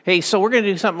Hey, so we're going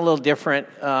to do something a little different.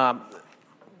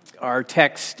 Our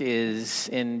text is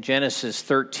in Genesis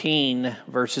 13,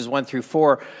 verses 1 through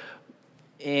 4,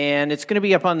 and it's going to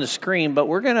be up on the screen. But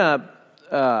we're going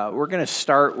to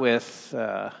start with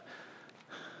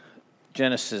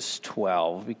Genesis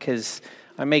 12 because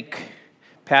I make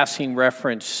passing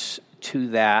reference to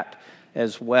that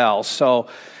as well. So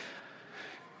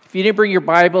if you didn't bring your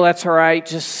Bible, that's all right.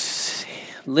 Just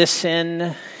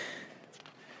listen.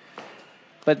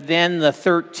 But then the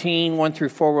 13, 1 through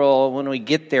 4, when we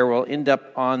get there, will end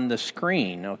up on the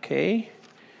screen, okay?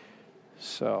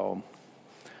 So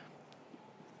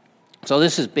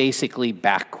this is basically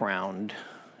background.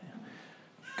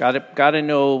 Got to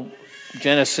know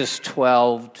Genesis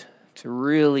 12 to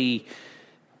really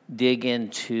dig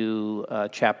into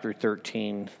chapter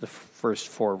 13, the first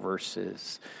 4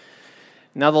 verses.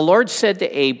 Now the Lord said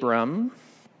to Abram,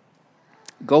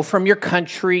 "Go from your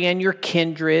country and your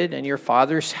kindred and your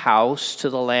father's house to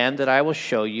the land that I will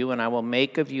show you, and I will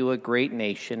make of you a great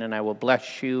nation, and I will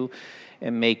bless you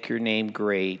and make your name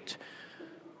great,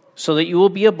 so that you will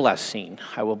be a blessing.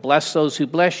 I will bless those who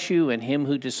bless you, and him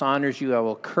who dishonors you I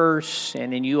will curse,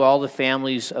 and in you all the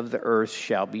families of the earth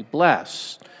shall be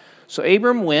blessed." So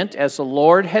Abram went as the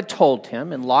Lord had told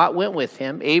him, and Lot went with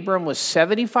him. Abram was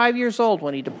 75 years old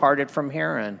when he departed from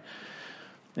Haran.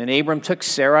 And Abram took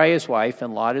Sarai his wife,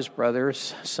 and Lot his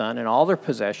brother's son, and all their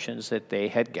possessions that they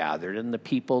had gathered, and the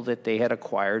people that they had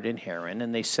acquired in Haran,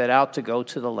 and they set out to go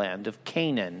to the land of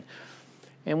Canaan.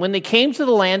 And when they came to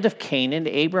the land of Canaan,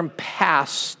 Abram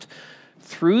passed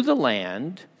through the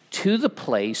land to the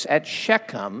place at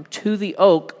Shechem, to the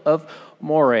oak of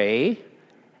Moreh.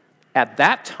 At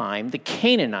that time, the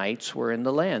Canaanites were in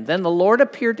the land. Then the Lord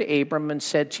appeared to Abram and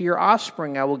said, "To your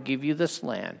offspring I will give you this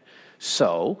land."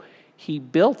 So he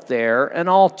built there an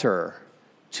altar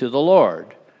to the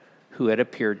Lord who had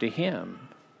appeared to him.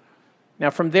 Now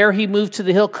from there he moved to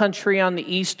the hill country on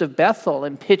the east of Bethel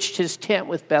and pitched his tent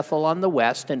with Bethel on the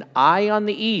west and Ai on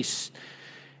the east.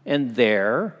 And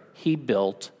there he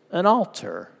built an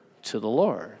altar to the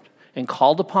Lord and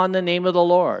called upon the name of the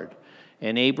Lord.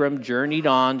 And Abram journeyed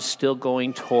on, still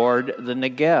going toward the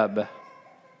Negeb.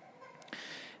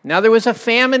 Now there was a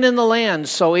famine in the land,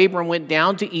 so Abram went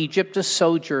down to Egypt to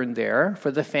sojourn there, for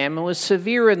the famine was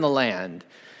severe in the land.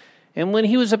 And when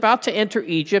he was about to enter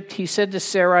Egypt, he said to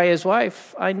Sarai his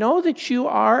wife, "I know that you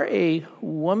are a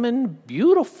woman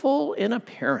beautiful in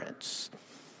appearance.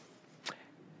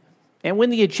 And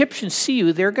when the Egyptians see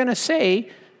you, they're going to say,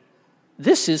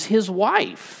 'This is his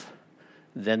wife.'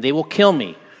 Then they will kill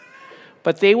me,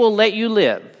 but they will let you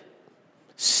live.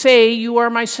 Say you are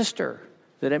my sister,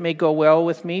 that it may go well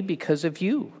with me because of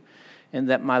you, and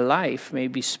that my life may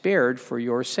be spared for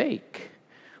your sake."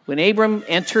 When Abram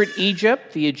entered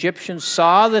Egypt, the Egyptians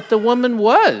saw that the woman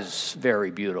was very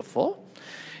beautiful.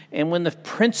 And when the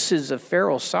princes of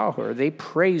Pharaoh saw her, they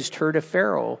praised her to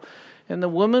Pharaoh. And the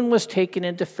woman was taken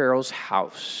into Pharaoh's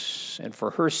house. And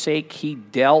for her sake he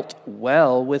dealt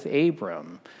well with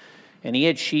Abram. And he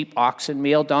had sheep, oxen,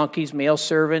 male donkeys, male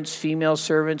servants,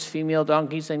 female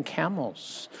donkeys, and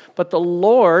camels. But the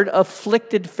Lord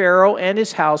afflicted Pharaoh and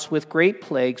his house with great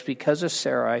plagues because of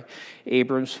Sarai,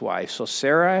 Abram's wife. So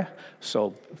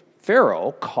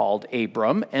Pharaoh called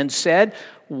Abram and said,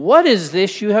 "What is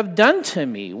this you have done to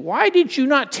me? Why did you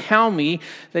not tell me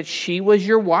that she was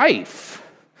your wife?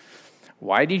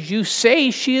 Why did you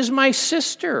say she is my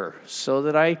sister, so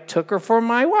that I took her for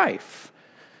my wife?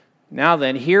 Now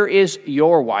then, here is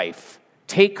your wife.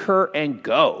 Take her and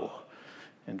go."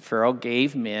 And Pharaoh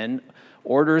gave men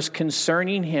orders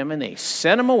concerning him, and they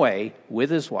sent him away with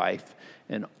his wife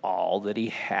and all that he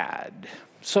had.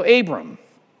 So Abram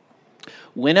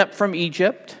went up from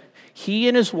Egypt, he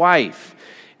and his wife,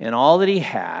 and all that he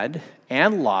had,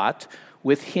 and Lot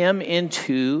with him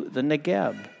into the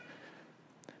Negeb.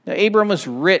 Now Abram was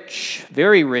rich,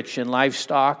 very rich in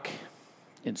livestock,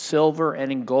 in silver,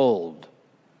 and in gold.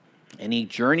 And he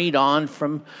journeyed on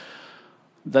from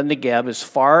the Negeb as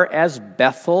far as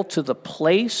Bethel, to the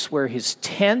place where his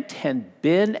tent had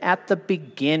been at the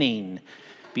beginning,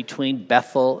 between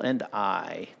Bethel and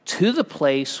Ai, to the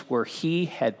place where he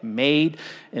had made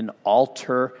an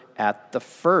altar at the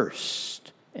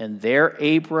first. And there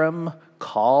Abram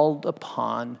called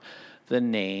upon the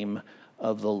name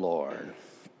of the Lord.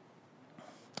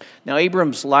 Now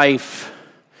Abram's life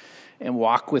and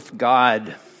walk with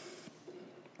God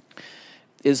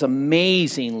is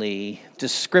amazingly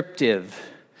descriptive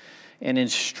and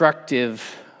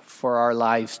instructive for our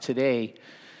lives today,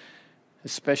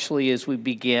 especially as we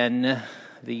begin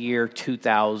the year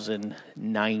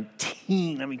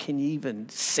 2019. I mean, can you even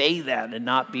say that and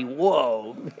not be,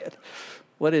 whoa, man,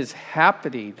 what is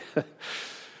happening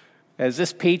as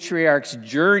this patriarch's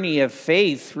journey of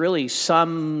faith, really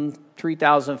some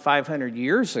 3,500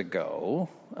 years ago,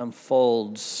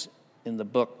 unfolds in the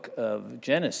book of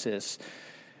Genesis.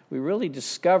 We really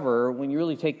discover, when you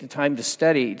really take the time to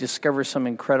study, you discover some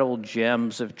incredible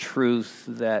gems of truth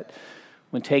that,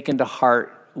 when taken to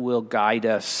heart, will guide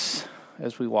us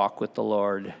as we walk with the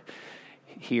Lord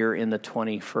here in the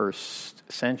 21st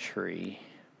century.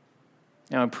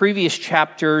 Now, in previous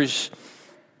chapters,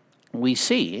 we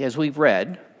see, as we've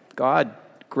read, God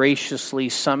graciously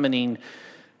summoning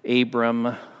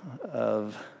Abram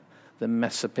of the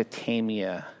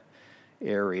Mesopotamia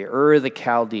area, Ur of the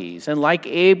Chaldees. And like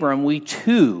Abram, we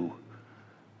too,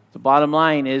 the bottom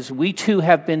line is, we too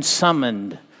have been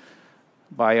summoned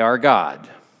by our God.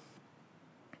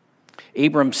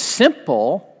 Abram's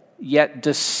simple yet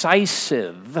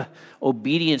decisive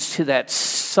obedience to that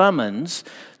summons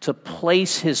to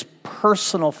place his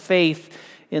personal faith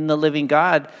in the living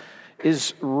God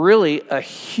is really a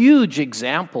huge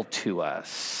example to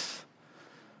us.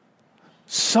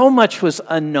 So much was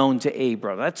unknown to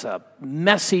Abram. That's a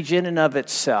message in and of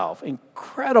itself.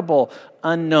 Incredible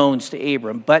unknowns to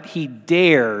Abram, but he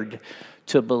dared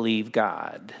to believe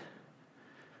God.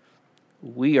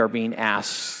 We are being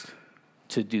asked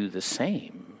to do the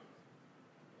same.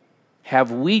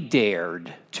 Have we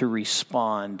dared to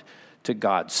respond to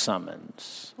God's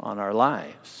summons on our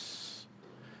lives?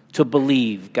 To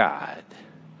believe God,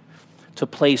 to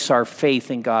place our faith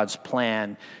in God's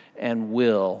plan and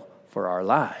will for our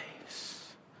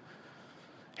lives?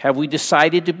 Have we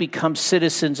decided to become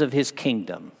citizens of His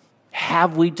kingdom?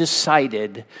 Have we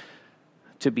decided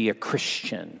to be a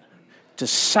Christian?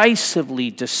 Decisively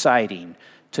deciding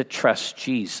to trust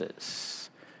Jesus,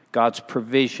 God's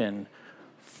provision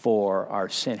for our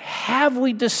sin. Have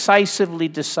we decisively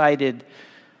decided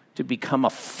to become a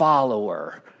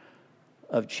follower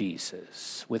of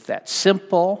Jesus with that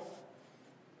simple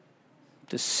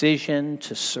decision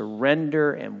to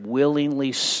surrender and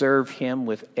willingly serve Him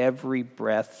with every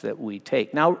breath that we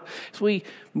take? Now, as we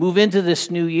move into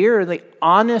this new year, the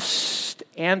honest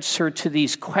answer to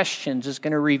these questions is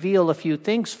going to reveal a few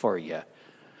things for you.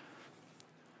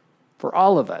 For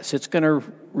all of us, it's going to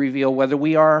reveal whether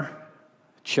we are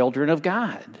children of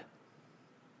God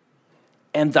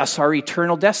and thus our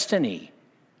eternal destiny.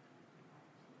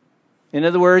 In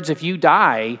other words, if you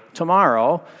die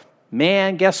tomorrow,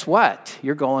 man, guess what?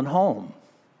 You're going home.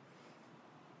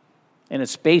 And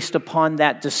it's based upon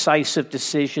that decisive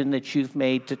decision that you've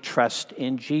made to trust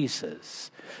in Jesus.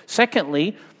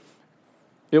 Secondly,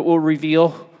 it will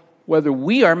reveal whether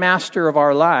we are master of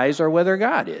our lives or whether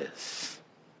God is.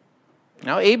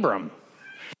 Now,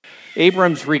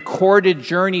 Abram's recorded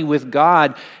journey with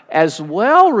God as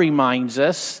well reminds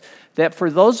us that for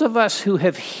those of us who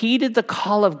have heeded the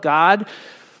call of God,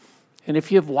 and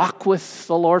if you've walked with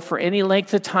the Lord for any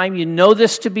length of time, you know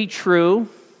this to be true,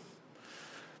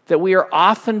 that we are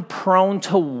often prone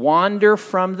to wander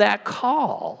from that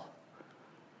call,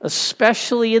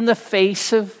 especially in the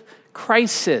face of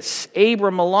crisis.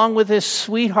 Abram, along with his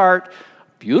sweetheart,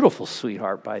 beautiful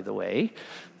sweetheart, by the way,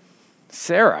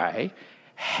 Sarai,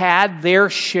 had their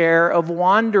share of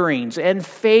wanderings and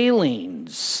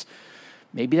failings.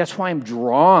 Maybe that's why I'm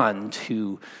drawn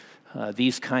to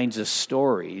these kinds of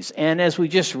stories. And as we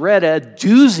just read, a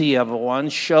doozy of one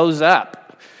shows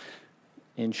up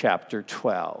in chapter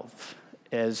 12.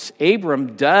 As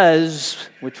Abram does,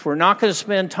 which we're not going to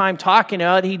spend time talking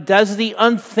about, he does the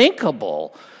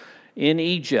unthinkable in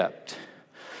Egypt.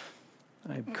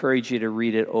 I encourage you to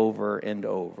read it over and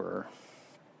over.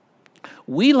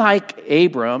 We, like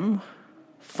Abram,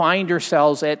 find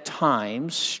ourselves at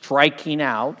times striking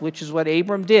out, which is what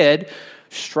Abram did,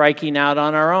 striking out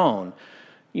on our own.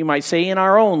 You might say in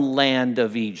our own land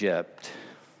of Egypt,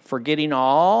 forgetting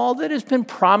all that has been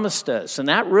promised us. And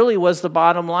that really was the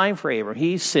bottom line for Abram.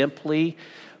 He simply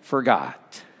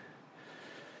forgot.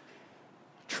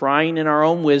 Trying in our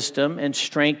own wisdom and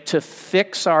strength to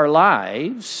fix our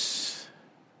lives,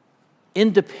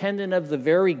 independent of the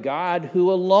very God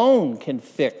who alone can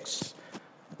fix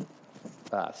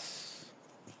us.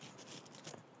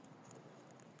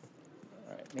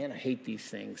 All right, man, I hate these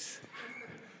things.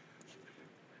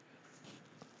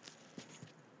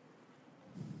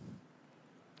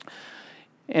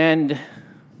 And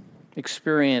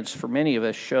experience for many of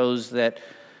us shows that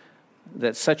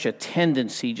such a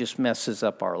tendency just messes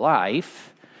up our life,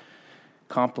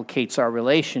 complicates our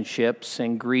relationships,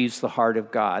 and grieves the heart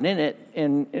of God.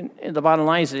 And the bottom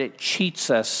line is that it cheats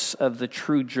us of the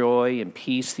true joy and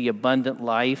peace, the abundant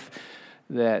life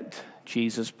that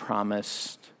Jesus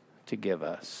promised to give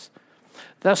us.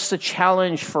 Thus, the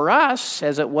challenge for us,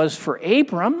 as it was for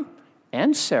Abram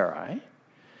and Sarai,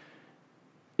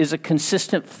 is a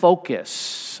consistent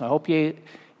focus. I hope if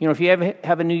you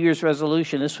have a New Year's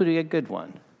resolution, this would be a good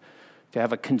one. To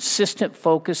have a consistent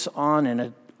focus on and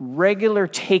a regular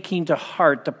taking to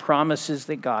heart the promises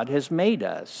that God has made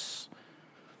us,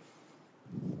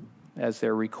 as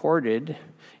they're recorded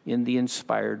in the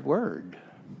inspired word.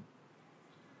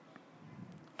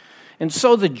 And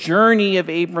so the journey of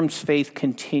Abram's faith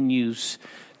continues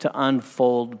to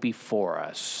unfold before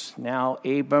us. Now,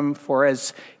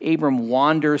 as Abram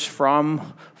wanders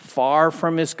far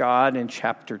from his God in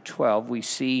chapter 12, we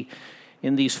see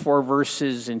in these 4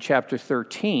 verses in chapter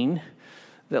 13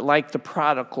 that, like the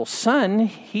prodigal son,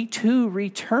 he too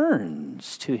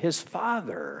returns to his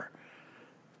father,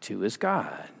 to his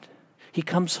God. He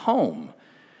comes home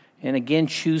and again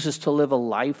chooses to live a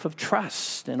life of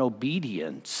trust and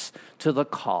obedience to the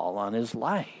call on his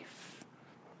life.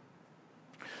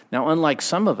 Now, unlike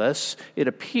some of us, it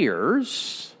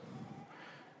appears,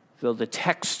 though the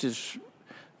text is,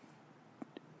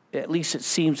 at least it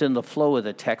seems in the flow of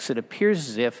the text, it appears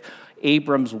as if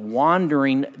Abram's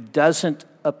wandering doesn't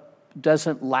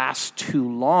last too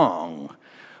long,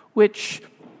 which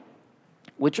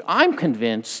I'm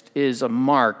convinced is a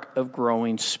mark of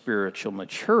growing spiritual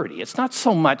maturity. It's not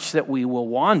so much that we will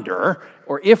wander,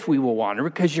 or if we will wander,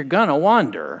 because you're going to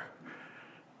wander.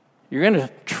 You're going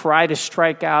to try to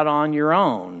strike out on your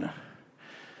own,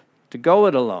 to go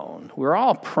it alone. We're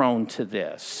all prone to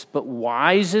this. But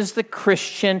wise is the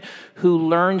Christian who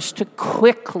learns to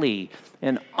quickly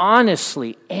and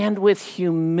honestly and with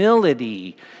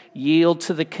humility yield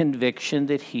to the conviction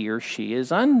that he or she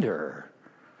is under.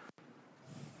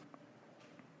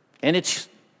 And it's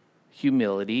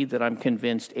humility that I'm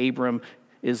convinced Abram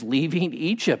is leaving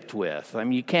Egypt with. I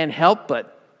mean, you can't help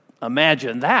but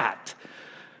imagine that.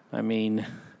 And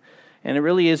it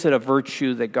really is a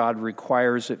virtue that God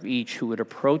requires of each who would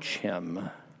approach him.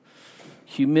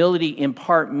 Humility in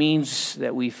part means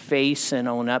that we face and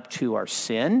own up to our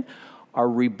sin, our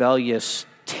rebellious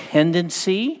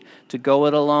tendency to go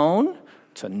it alone,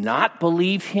 to not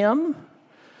believe him.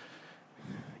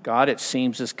 God, it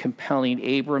seems, is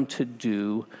compelling Abram to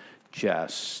do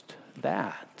just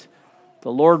that.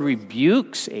 The Lord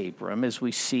rebukes Abram, as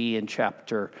we see in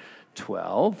chapter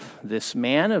 12, this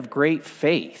man of great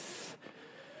faith.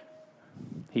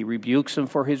 He rebukes him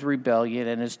for his rebellion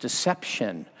and his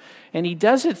deception. And he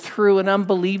does it through an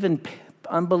unbelieving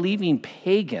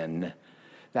pagan.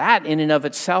 That in and of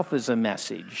itself is a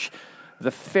message.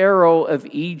 The Pharaoh of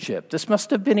Egypt. This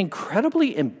must have been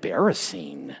incredibly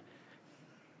embarrassing.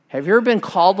 Have you ever been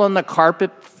called on the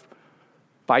carpet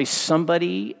by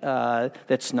somebody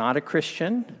that's not a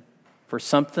Christian for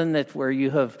something where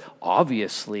you have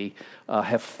obviously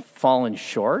have fallen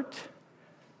short?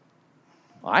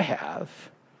 I have.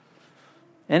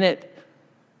 And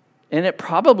it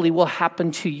probably will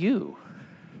happen to you.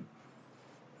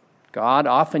 God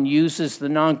often uses the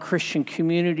non-Christian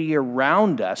community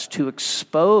around us to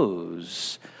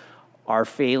expose our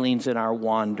failings and our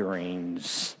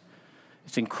wanderings.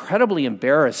 It's incredibly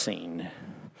embarrassing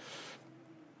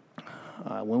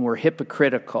when we're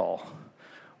hypocritical,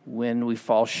 when we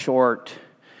fall short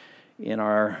in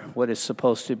our what is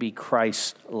supposed to be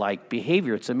Christ-like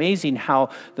behavior. It's amazing how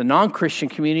the non-Christian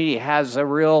community has a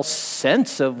real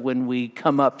sense of when we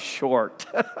come up short.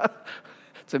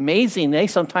 It's amazing. They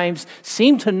sometimes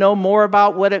seem to know more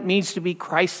about what it means to be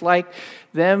Christ-like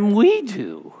than we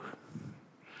do.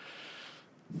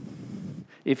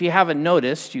 If you haven't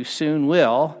noticed, you soon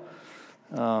will,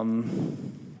 how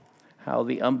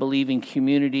the unbelieving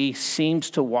community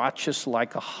seems to watch us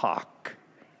like a hawk.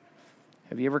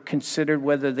 Have you ever considered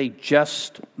whether they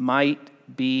just might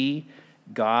be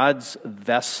God's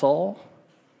vessel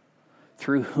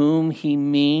through whom he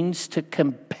means to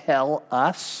compel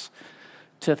us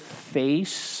to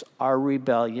face our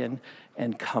rebellion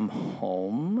and come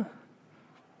home?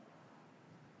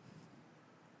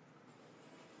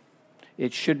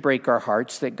 It should break our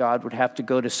hearts that God would have to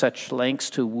go to such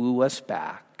lengths to woo us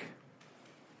back.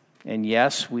 And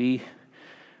yes, we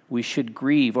should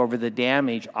grieve over the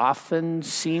damage, often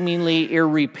seemingly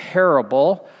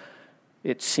irreparable,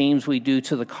 it seems we do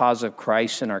to the cause of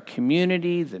Christ in our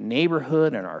community, the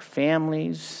neighborhood, and our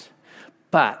families.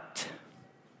 But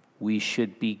we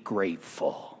should be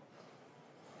grateful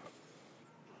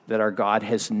that our God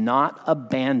has not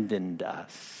abandoned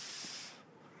us,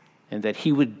 and that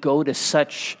he would go to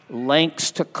such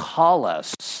lengths to call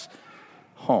us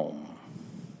home.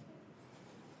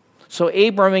 So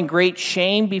Abram, in great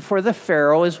shame before the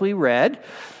Pharaoh, as we read,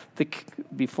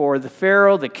 before the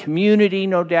Pharaoh, the community,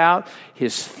 no doubt,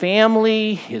 his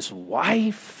family, his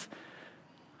wife.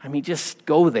 I mean, just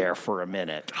go there for a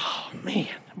minute. Oh, man,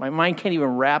 my mind can't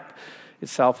even wrap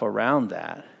itself around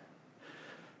that.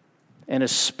 And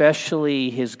especially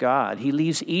his God. He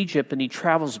leaves Egypt and he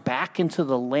travels back into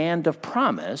the land of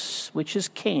promise, which is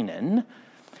Canaan.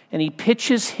 And he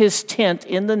pitches his tent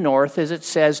in the north, as it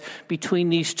says, between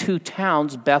these two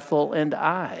towns, Bethel and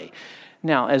Ai.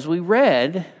 Now, as we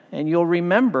read, and you'll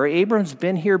remember, Abram's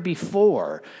been here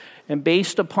before. And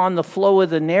based upon the flow of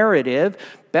the narrative,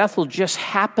 Bethel just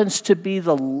happens to be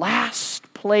the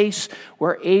last place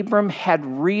where Abram had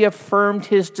reaffirmed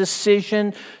his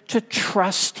decision to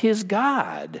trust his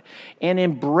God and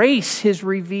embrace his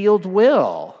revealed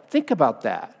will. Think about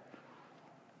that.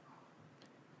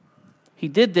 He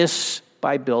did this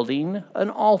by building an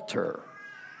altar.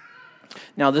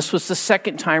 Now, this was the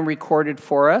second time recorded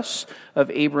for us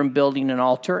of Abram building an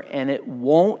altar, and it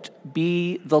won't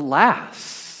be the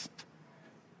last.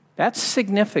 That's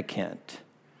significant.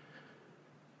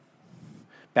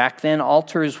 Back then,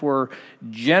 altars were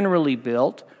generally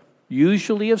built,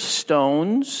 usually of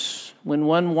stones, when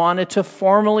one wanted to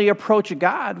formally approach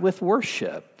God with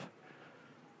worship.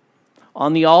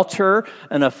 On the altar,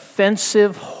 an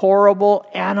offensive, horrible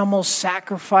animal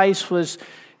sacrifice was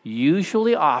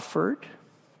usually offered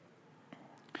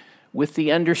with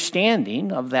the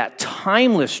understanding of that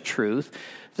timeless truth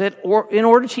that in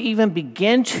order to even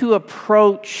begin to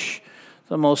approach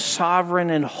the most sovereign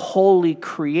and holy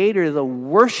Creator, the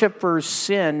worshiper's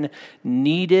sin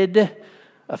needed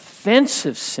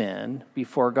offensive sin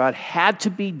before God had to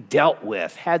be dealt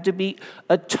with, had to be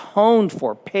atoned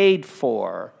for, paid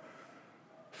for,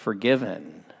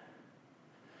 forgiven.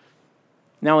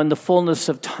 Now, in the fullness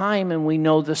of time, and we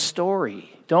know the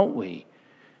story, don't we?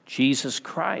 Jesus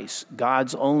Christ,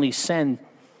 God's only Son,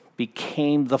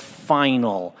 became the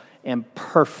final and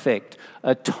perfect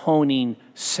atoning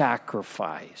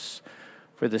sacrifice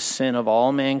for the sin of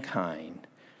all mankind,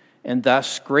 and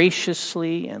thus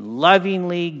graciously and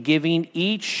lovingly giving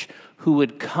each who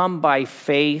would come by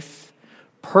faith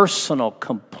personal,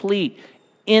 complete,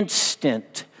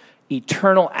 instant,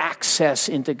 eternal access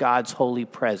into God's holy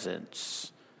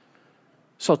presence.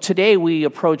 So today we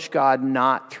approach God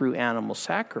not through animal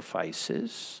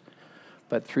sacrifices,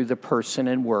 but through the person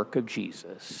and work of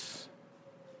Jesus.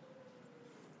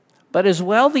 But as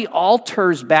well, the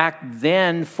altars back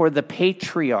then for the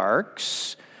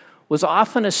patriarchs was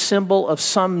often a symbol of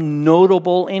some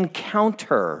notable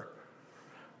encounter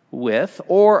with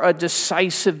or a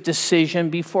decisive decision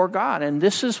before God. And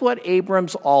this is what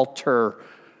Abram's altar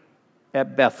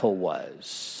at Bethel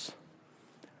was.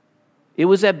 It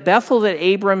was at Bethel that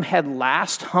Abram had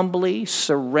last humbly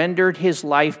surrendered his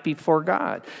life before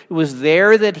God. It was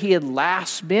there that he had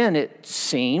last been, it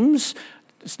seems,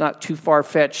 it's not too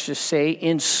far-fetched to say,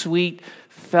 in sweet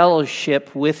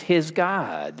fellowship with his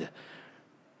God.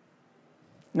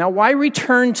 Now, why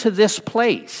return to this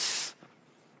place?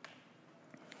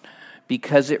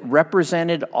 Because it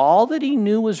represented all that he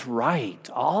knew was right,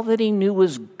 all that he knew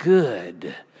was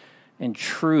good and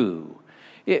true.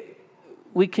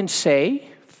 We can say,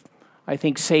 I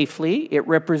think safely, it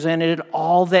represented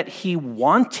all that he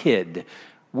wanted,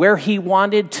 where he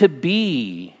wanted to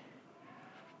be,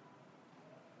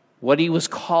 what he was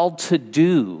called to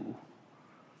do.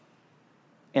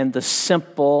 And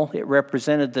it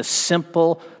represented the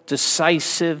simple,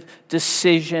 decisive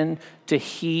decision to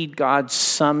heed God's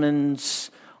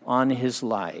summons on his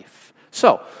life.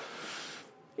 So,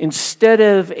 instead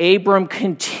of Abram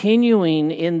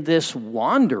continuing in this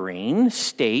wandering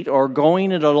state or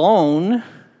going it alone,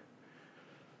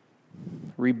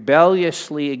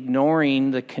 rebelliously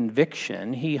ignoring the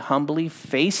conviction, he humbly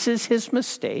faces his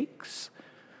mistakes,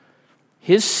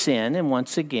 his sin, and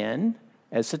once again,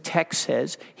 as the text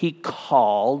says, he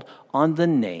called on the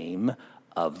name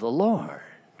of the Lord.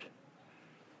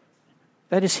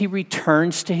 That is, he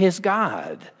returns to his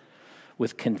God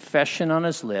with confession on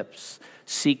his lips,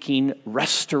 seeking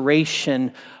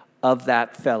restoration of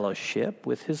that fellowship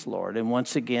with his Lord, and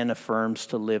once again affirms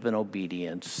to live in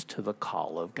obedience to the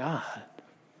call of God.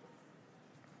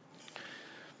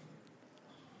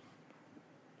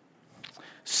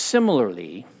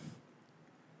 Similarly,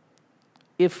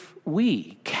 if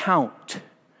we count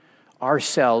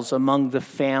ourselves among the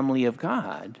family of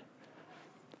God,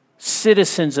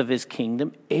 citizens of his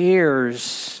kingdom,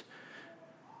 heirs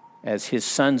as his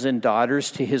sons and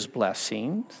daughters to his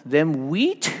blessings, then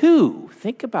we too,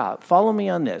 follow me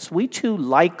on this, we too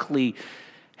likely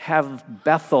have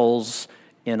Bethels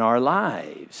in our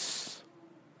lives.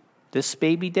 This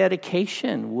baby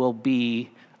dedication will be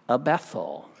a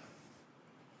Bethel.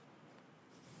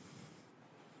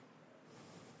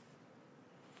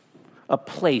 a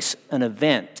place, an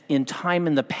event in time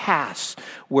in the past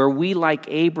where we, like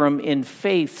Abram in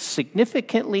faith,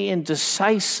 significantly and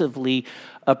decisively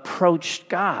approached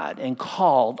God and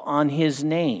called on his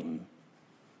name.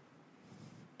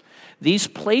 These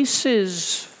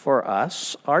places for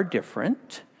us are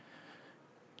different.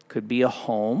 Could be a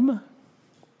home,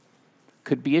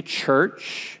 could be a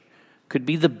church, could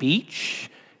be the beach,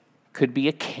 could be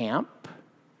a camp,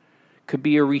 could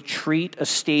be a retreat, a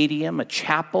stadium, a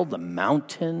chapel, the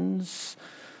mountains,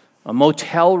 a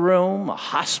motel room, a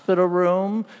hospital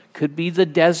room, could be the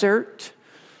desert,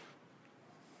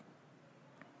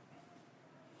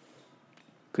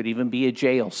 could even be a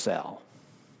jail cell.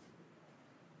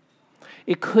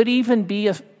 It could even be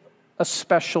a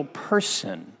special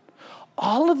person,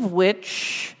 all of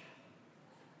which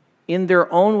in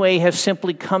their own way have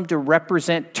simply come to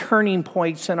represent turning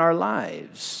points in our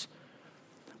lives,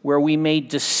 where we made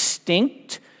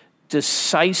distinct,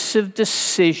 decisive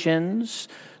decisions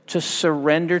to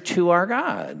surrender to our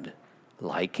God,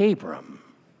 like Abram,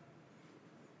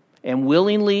 and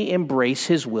willingly embrace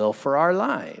his will for our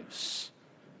lives.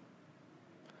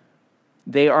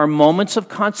 They are moments of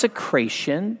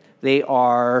consecration. They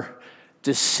are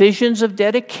decisions of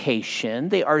dedication.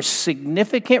 They are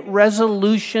significant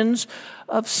resolutions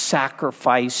of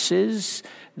sacrifices.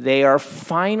 They are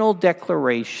final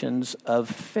declarations of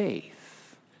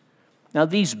faith. Now,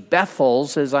 these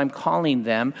Bethels, as I'm calling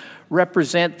them,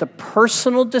 represent the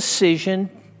personal decision,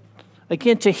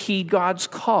 again, to heed God's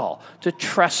call, to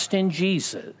trust in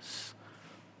Jesus.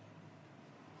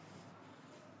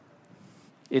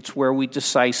 It's where we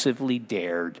decisively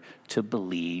dared to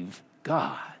believe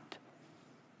God.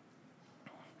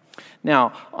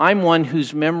 Now, I'm one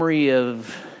whose memory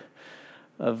of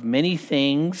many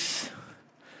things,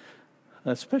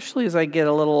 especially as I get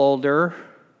a little older,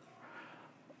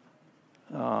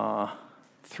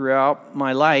 throughout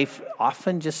my life,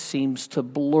 often just seems to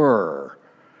blur.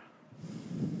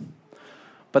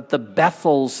 But the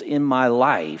Bethels in my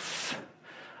life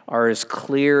are as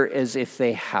clear as if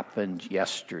they happened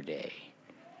yesterday.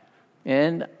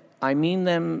 And I mean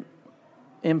them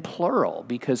in plural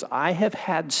because I have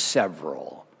had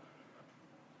several.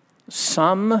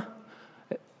 Some,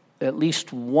 at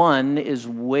least one, is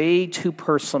way too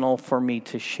personal for me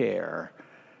to share.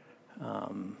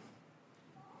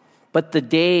 But the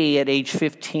day at age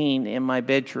 15 in my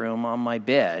bedroom on my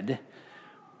bed,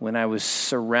 when I was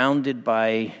surrounded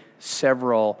by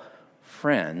several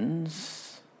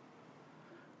friends,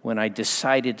 when I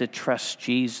decided to trust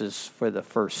Jesus for the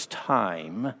first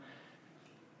time,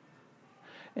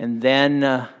 and then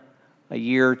a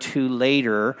year or two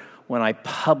later, when I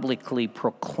publicly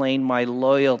proclaimed my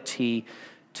loyalty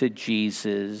to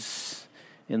Jesus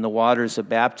in the waters of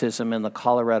baptism in the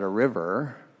Colorado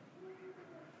River,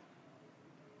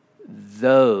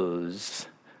 those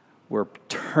were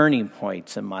turning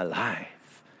points in my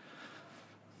life.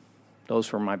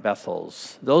 Those were my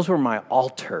Bethels. Those were my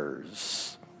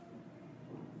altars.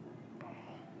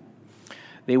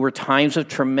 They were times of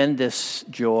tremendous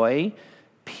joy,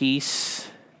 peace,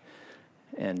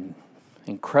 and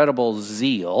incredible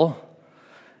zeal.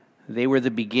 They were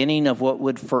the beginning of what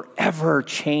would forever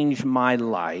change my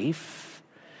life.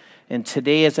 And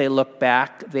today, as I look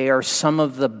back, they are some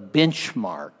of the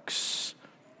benchmarks,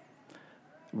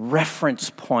 reference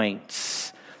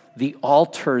points, the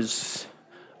altars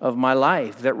of my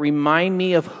life that remind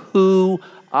me of who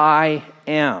I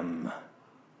am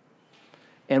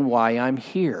and why I'm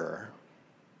here.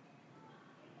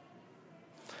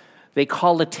 They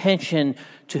call attention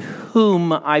to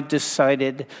whom I've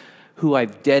decided, who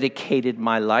I've dedicated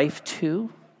my life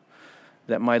to,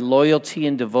 that my loyalty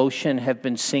and devotion have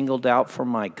been singled out for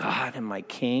my God and my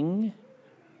King.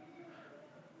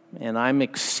 And I'm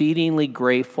exceedingly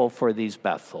grateful for these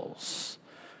Bethels,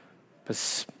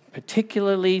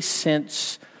 particularly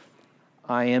since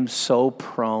I am so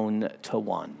prone to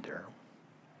wander.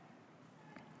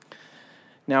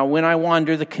 Now, when I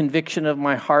wander, the conviction of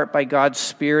my heart by God's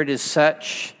Spirit is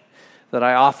such that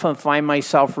I often find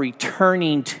myself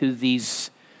returning to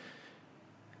these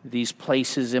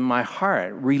places in my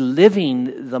heart,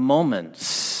 reliving the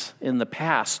moments in the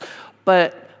past,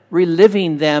 but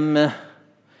reliving them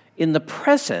in the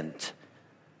present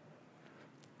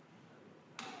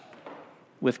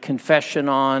with confession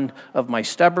of my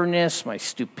stubbornness, my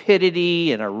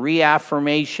stupidity, and a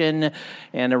reaffirmation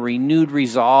and a renewed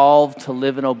resolve to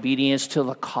live in obedience to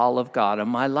the call of God in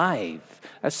my life.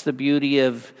 That's the beauty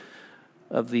of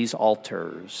these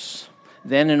altars.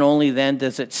 Then and only then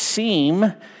does it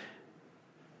seem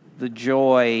the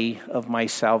joy of my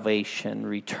salvation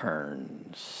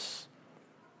returns.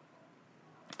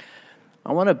 I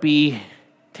I want to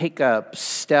take a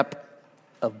step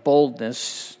of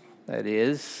boldness, that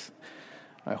is.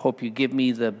 I hope you give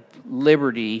me the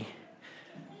liberty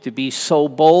to be so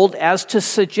bold as to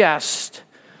suggest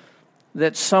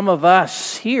that some of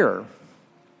us here,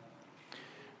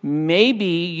 maybe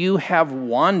you have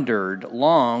wandered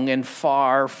long and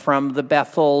far from the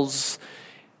Bethels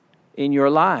in your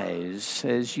lives.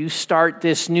 As you start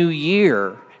this new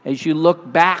year, as you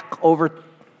look back over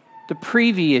the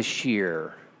previous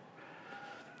year,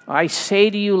 I say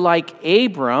to you, like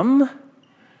Abram,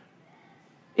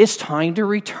 it's time to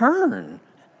return.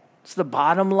 It's the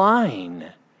bottom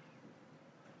line.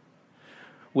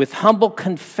 With humble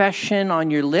confession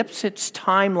on your lips, it's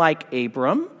time, like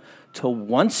Abram, to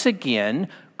once again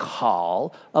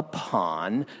call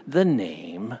upon the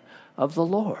name of the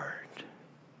Lord.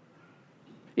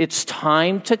 It's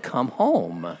time to come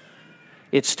home.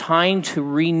 It's time to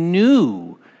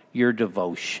renew your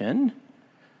devotion,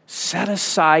 set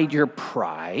aside your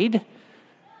pride,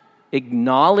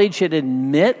 acknowledge and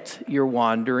admit your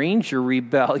wanderings, your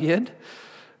rebellion.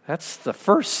 That's the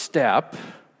first step,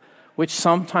 which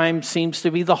sometimes seems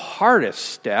to be the hardest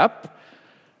step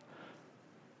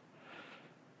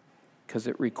because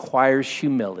it requires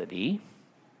humility,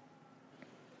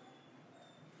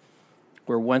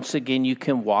 where once again you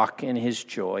can walk in his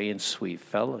joy and sweet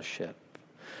fellowship.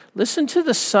 Listen to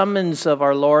the summons of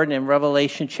our Lord in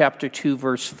Revelation chapter 2,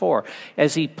 verse 4,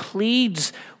 as he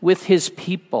pleads with his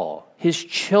people, his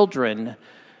children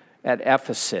at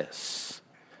Ephesus,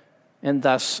 and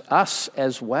thus us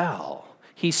as well.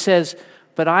 He says,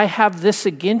 "But I have this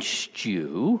against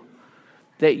you,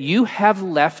 that you have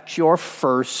left your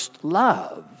first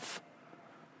love.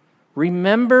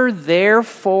 Remember,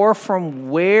 therefore, from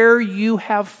where you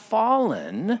have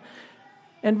fallen,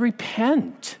 and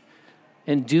repent,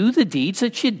 and do the deeds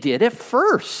that you did at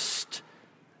first."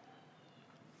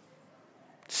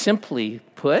 Simply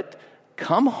put,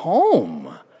 come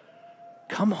home.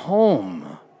 Come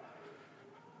home.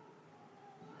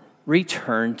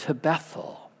 Return to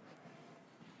Bethel.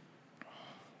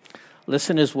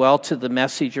 Listen as well to the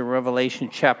message of Revelation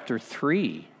chapter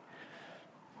 3,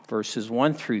 verses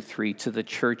 1 through 3, to the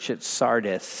church at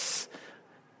Sardis.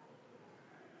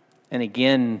 And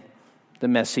again, the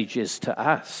message is to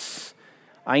us.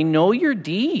 I know your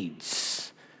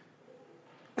deeds,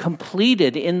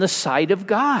 completed in the sight of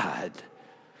God.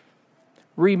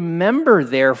 Remember,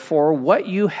 therefore, what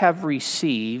you have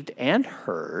received and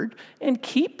heard, and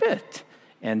keep it,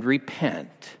 and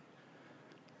repent.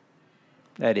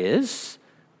 That is,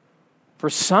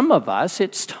 for some of us,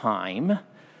 it's time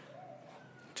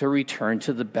to return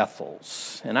to the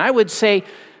Bethels. And I would say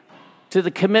to the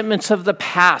commitments of the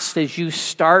past as you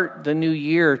start the new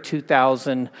year,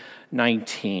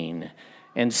 2019,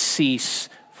 and cease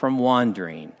from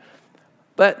wandering.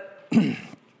 But you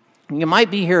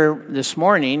might be here this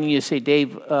morning and you say,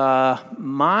 "Dave,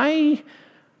 my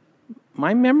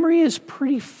memory is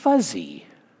pretty fuzzy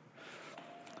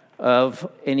of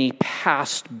any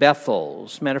past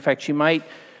Bethels." Matter of fact, you might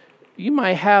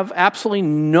have absolutely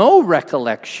no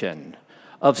recollection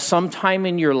of some time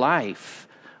in your life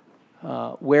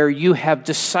where you have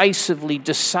decisively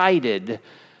decided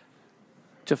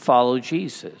to follow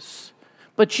Jesus.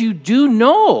 But you do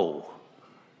know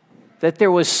that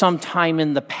there was some time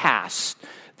in the past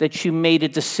that you made a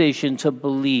decision to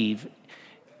believe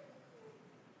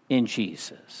in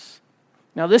Jesus.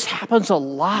 Now, this happens a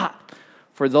lot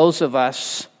for those of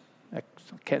us. I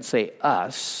can't say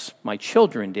us, my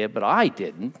children did, but I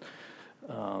didn't.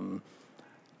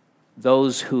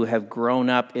 Those who have grown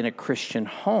up in a Christian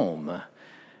home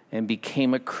and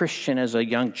became a Christian as a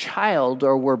young child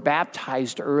or were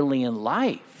baptized early in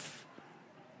life.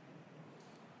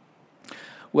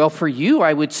 Well, for you,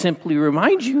 I would simply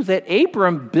remind you that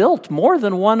Abram built more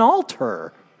than one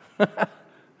altar.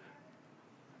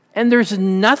 And there's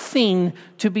nothing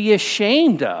to be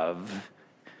ashamed of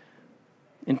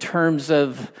in terms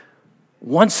of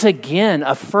once again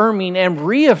affirming and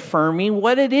reaffirming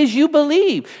what it is you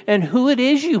believe and who it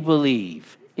is you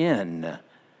believe in.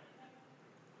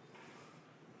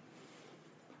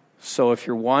 So if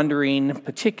you're wandering,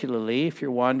 particularly if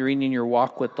you're wandering in your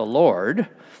walk with the Lord,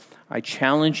 I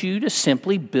challenge you to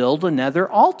simply build another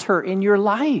altar in your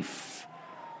life.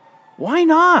 Why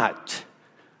not?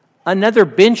 Another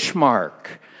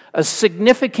benchmark, a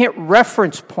significant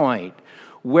reference point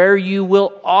where you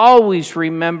will always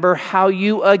remember how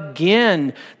you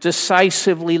again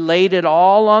decisively laid it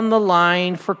all on the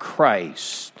line for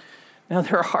Christ. Now,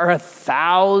 there are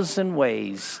 1,000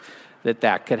 ways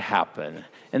that could happen,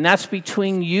 and that's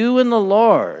between you and the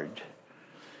Lord.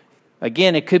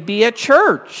 Again, it could be at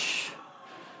church.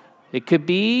 It could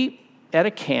be at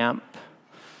a camp.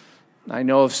 I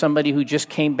know of somebody who just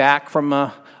came back from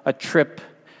a trip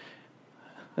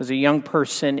as a young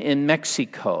person in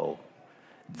Mexico.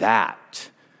 That,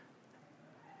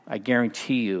 I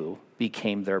guarantee you,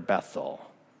 became their Bethel.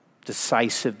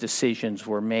 Decisive decisions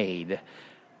were made.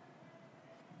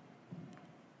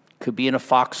 Could be in a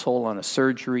foxhole on a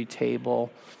surgery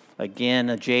table. Again,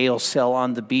 a jail cell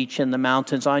on the beach, in the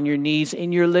mountains, on your knees,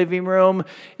 in your living room.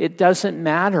 It doesn't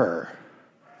matter.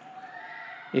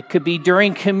 It could be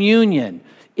during communion.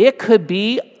 It could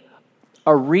be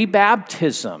a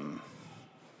rebaptism.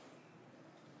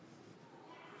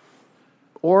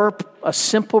 Or a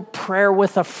simple prayer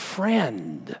with a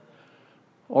friend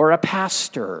or a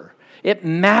pastor. It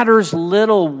matters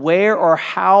little where or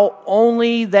how,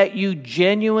 only that you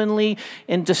genuinely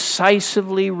and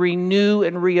decisively renew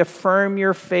and reaffirm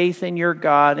your faith in your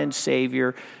God and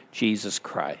Savior, Jesus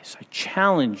Christ. I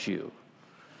challenge you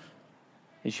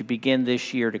as you begin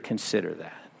this year to consider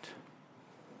that.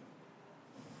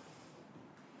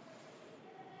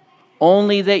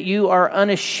 Only that you are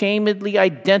unashamedly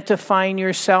identifying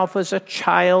yourself as a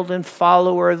child and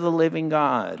follower of the living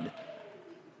God.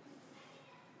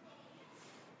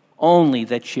 Only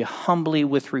that you humbly,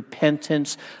 with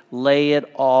repentance, lay it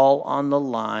all on the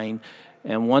line.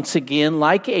 And once again,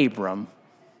 like Abram,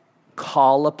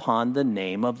 call upon the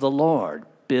name of the Lord.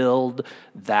 Build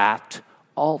that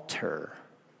altar.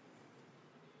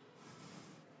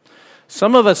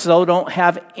 Some of us, though, don't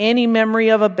have any memory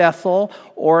of a Bethel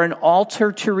or an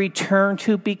altar to return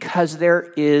to because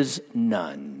there is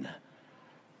none.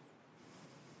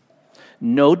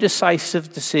 No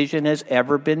decisive decision has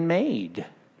ever been made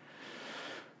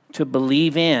to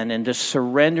believe in and to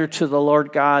surrender to the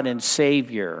Lord God and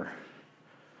Savior,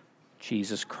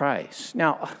 Jesus Christ.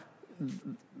 Now,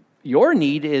 your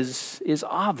need is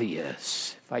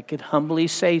obvious, if I could humbly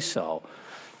say so.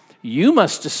 You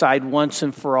must decide once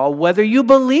and for all whether you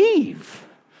believe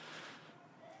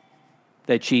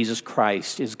that Jesus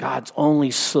Christ is God's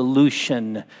only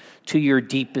solution to your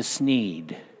deepest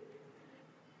need.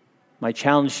 My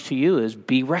challenge to you is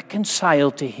be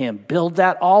reconciled to Him. Build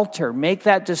that altar. Make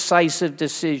that decisive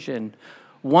decision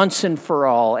once and for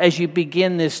all as you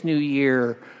begin this new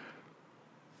year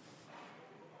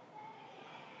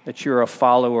that you're a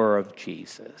follower of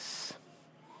Jesus.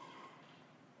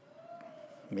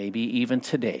 Maybe even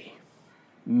today.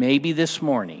 Maybe this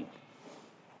morning.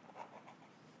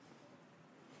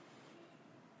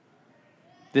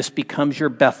 This becomes your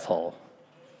Bethel,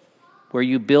 where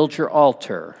you build your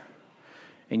altar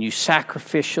and you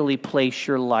sacrificially place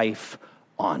your life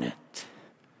on it,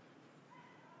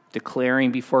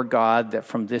 declaring before God that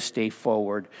from this day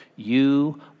forward,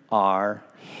 you are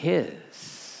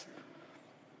His.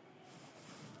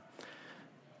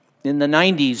 In the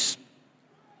 90s,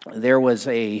 there was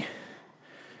a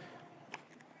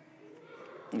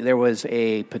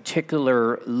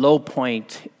particular low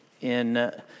point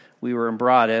we were in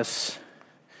Broadus,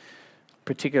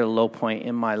 particular low point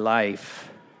in my life.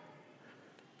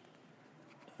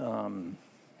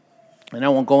 And I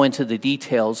won't go into the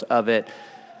details of it.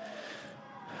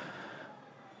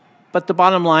 But the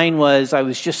bottom line was I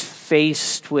was just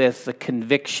faced with the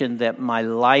conviction that my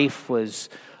life was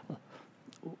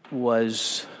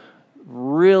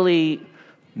really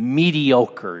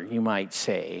mediocre, you might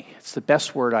say. It's the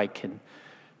best word I can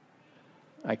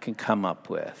come up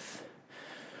with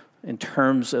in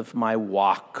terms of my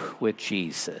walk with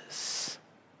Jesus.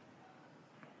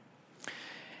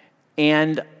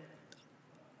 And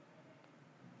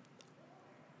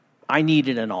I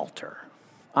needed an altar.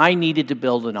 I needed to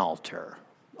build an altar.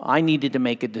 I needed to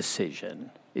make a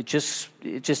decision. It just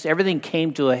everything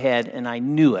came to a head, and I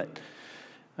knew it.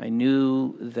 I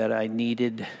knew that I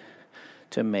needed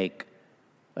to make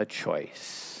a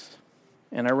choice.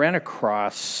 And I ran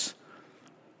across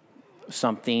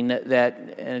something that,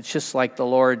 and it's just like the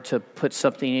Lord to put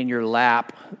something in your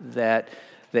lap that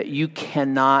you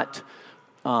cannot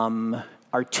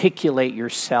articulate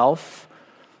yourself,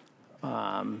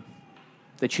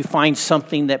 that you find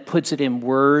something that puts it in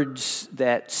words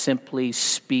that simply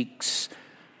speaks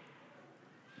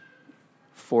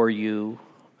for you.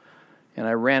 And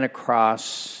I ran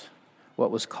across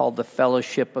what was called the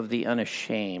Fellowship of the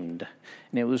Unashamed.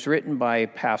 And it was written by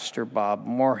Pastor Bob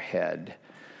Moorhead.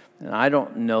 And I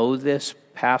don't know this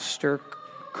pastor,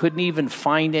 couldn't even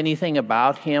find anything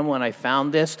about him when I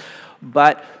found this,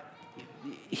 but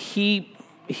he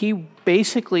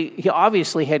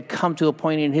obviously had come to a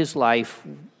point in his life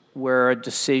where a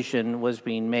decision was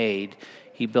being made.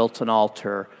 He built an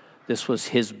altar. This was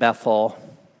his Bethel,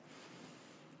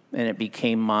 and it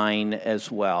became mine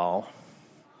as well.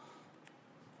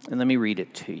 And let me read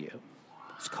it to you.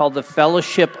 It's called The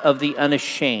Fellowship of the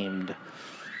Unashamed.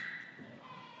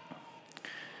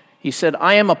 He said,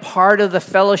 I am a part of the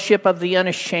fellowship of the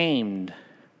unashamed.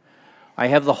 I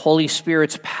have the Holy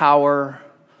Spirit's power.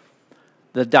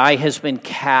 The die has been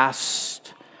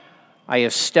cast. I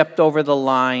have stepped over the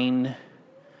line.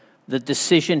 The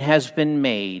decision has been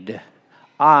made.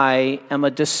 I am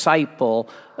a disciple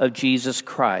of Jesus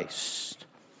Christ.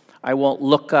 I won't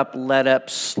look up, let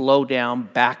up, slow down,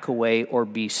 back away, or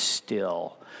be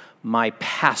still. My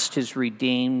past is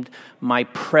redeemed. My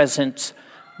present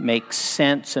makes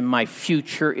sense, and my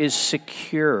future is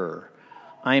secure.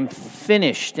 I'm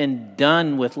finished and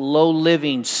done with low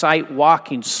living, sight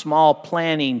walking, small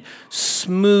planning,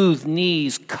 smooth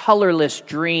knees, colorless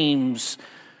dreams,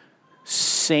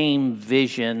 same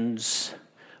visions,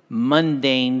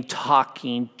 mundane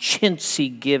talking,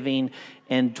 chintzy giving,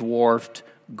 and dwarfed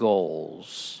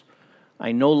goals.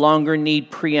 I no longer need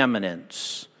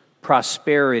preeminence,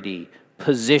 prosperity,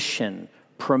 position,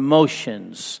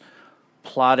 promotions,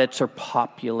 plaudits, or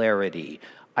popularity.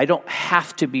 I don't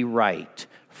have to be right,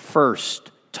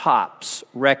 first, tops,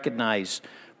 recognized,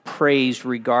 praised,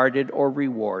 regarded, or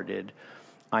rewarded.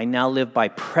 I now live by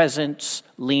presence,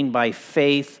 lean by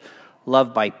faith,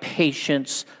 love by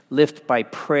patience, lift by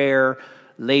prayer,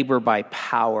 labor by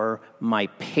power. My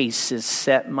pace is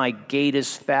set, my gait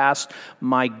is fast,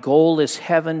 my goal is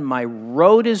heaven, my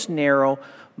road is narrow,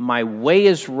 my way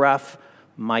is rough,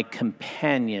 my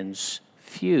companions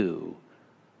few.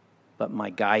 But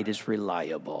my guide is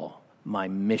reliable. My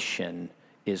mission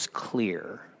is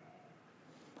clear.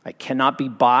 I cannot be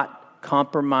bought,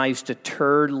 compromised,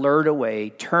 deterred, lured away,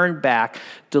 turned back,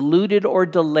 deluded, or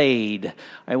delayed.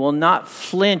 I will not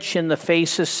flinch in the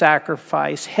face of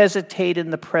sacrifice, hesitate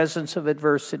in the presence of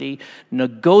adversity,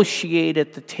 negotiate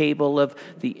at the table of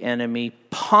the enemy,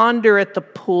 ponder at the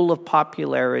pool of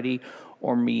popularity,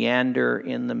 or meander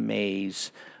in the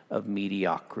maze of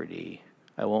mediocrity.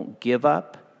 I won't give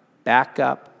up, back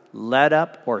up, let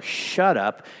up, or shut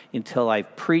up until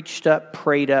I've preached up,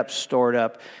 prayed up, stored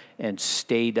up, and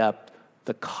stayed up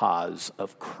the cause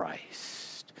of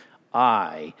Christ.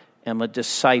 I am a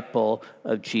disciple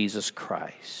of Jesus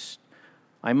Christ.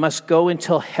 I must go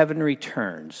until heaven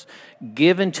returns,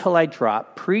 give until I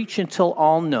drop, preach until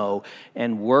all know,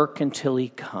 and work until he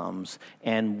comes.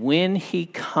 And when he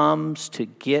comes to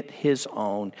get his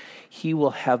own, he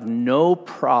will have no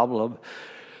problem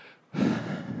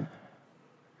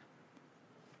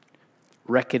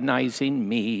recognizing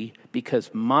me, because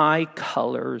my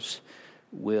colors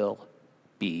will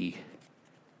be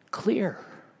clear.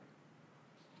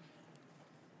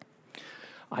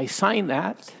 I signed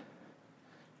that,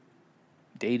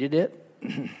 dated it,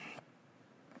 and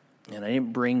I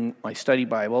didn't bring my study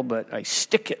Bible, but I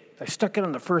stuck it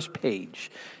on the first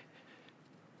page.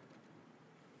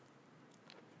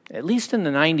 At least in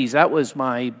the 90s, that was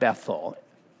my Bethel.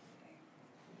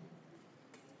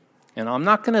 And I'm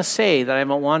not going to say that I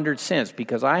haven't wandered since,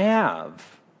 because I have.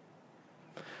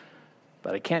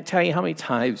 But I can't tell you how many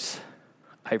times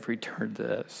I've returned to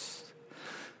this.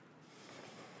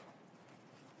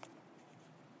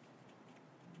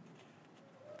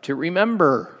 To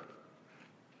remember.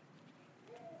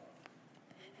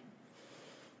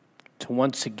 To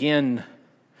once again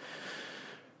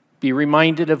be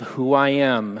reminded of who I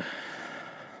am.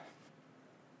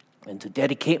 And to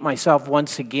dedicate myself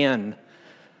once again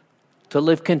to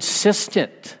live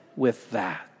consistent with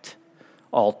that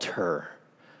altar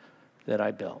that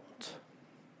I built.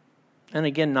 And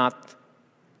again, not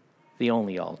the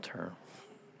only altar.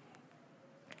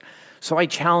 So I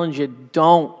challenge you,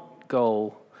 don't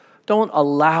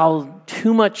allow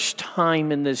too much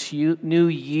time in this new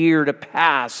year to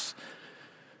pass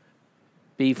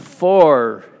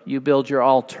before you build your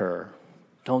altar.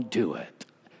 Don't do it.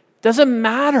 Doesn't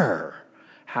matter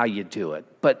how you do it,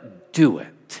 but do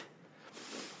it.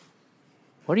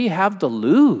 What do you have to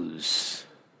lose?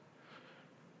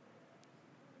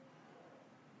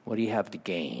 What do you have to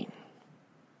gain?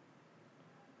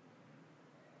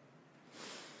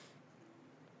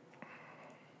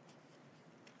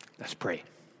 Let's pray.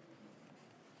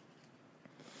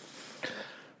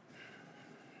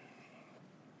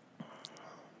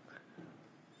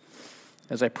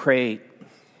 As I pray,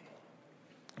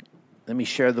 let me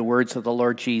share the words of the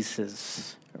Lord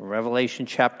Jesus. Revelation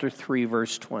chapter 3,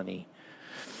 verse 20.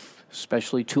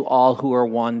 Especially to all who are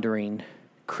wandering,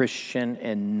 Christian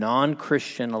and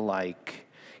non-Christian alike,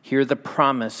 hear the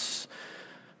promise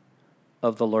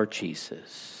of the Lord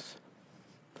Jesus.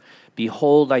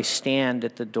 Behold, I stand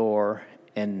at the door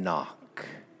and knock.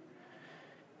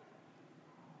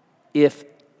 If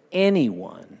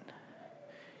anyone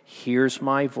hears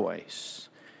my voice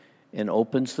and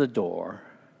opens the door,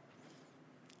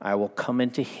 I will come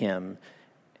into him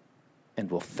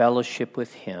and will fellowship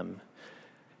with him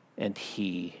and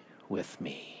he with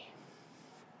me.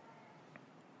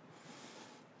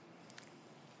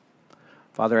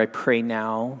 Father, I pray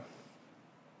now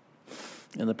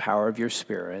in the power of your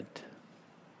Spirit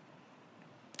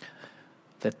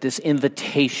that this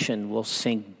invitation will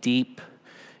sink deep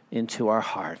into our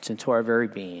hearts, into our very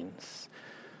beings,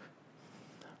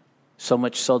 so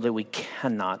much so that we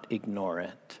cannot ignore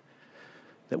it,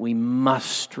 that we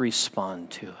must respond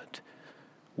to it.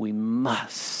 We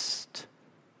must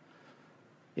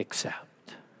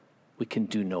accept. We can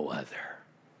do no other.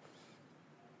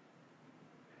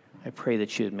 I pray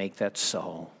that you would make that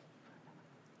so,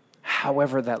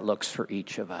 however that looks for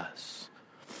each of us.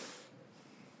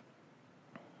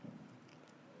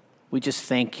 We just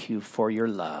thank you for your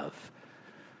love,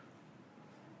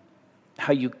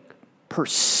 how you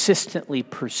persistently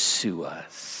pursue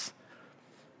us.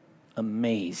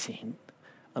 Amazing,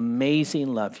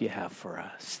 amazing love you have for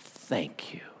us.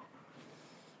 Thank you.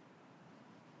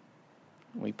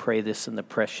 We pray this in the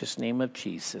precious name of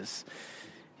Jesus.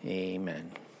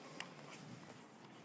 Amen.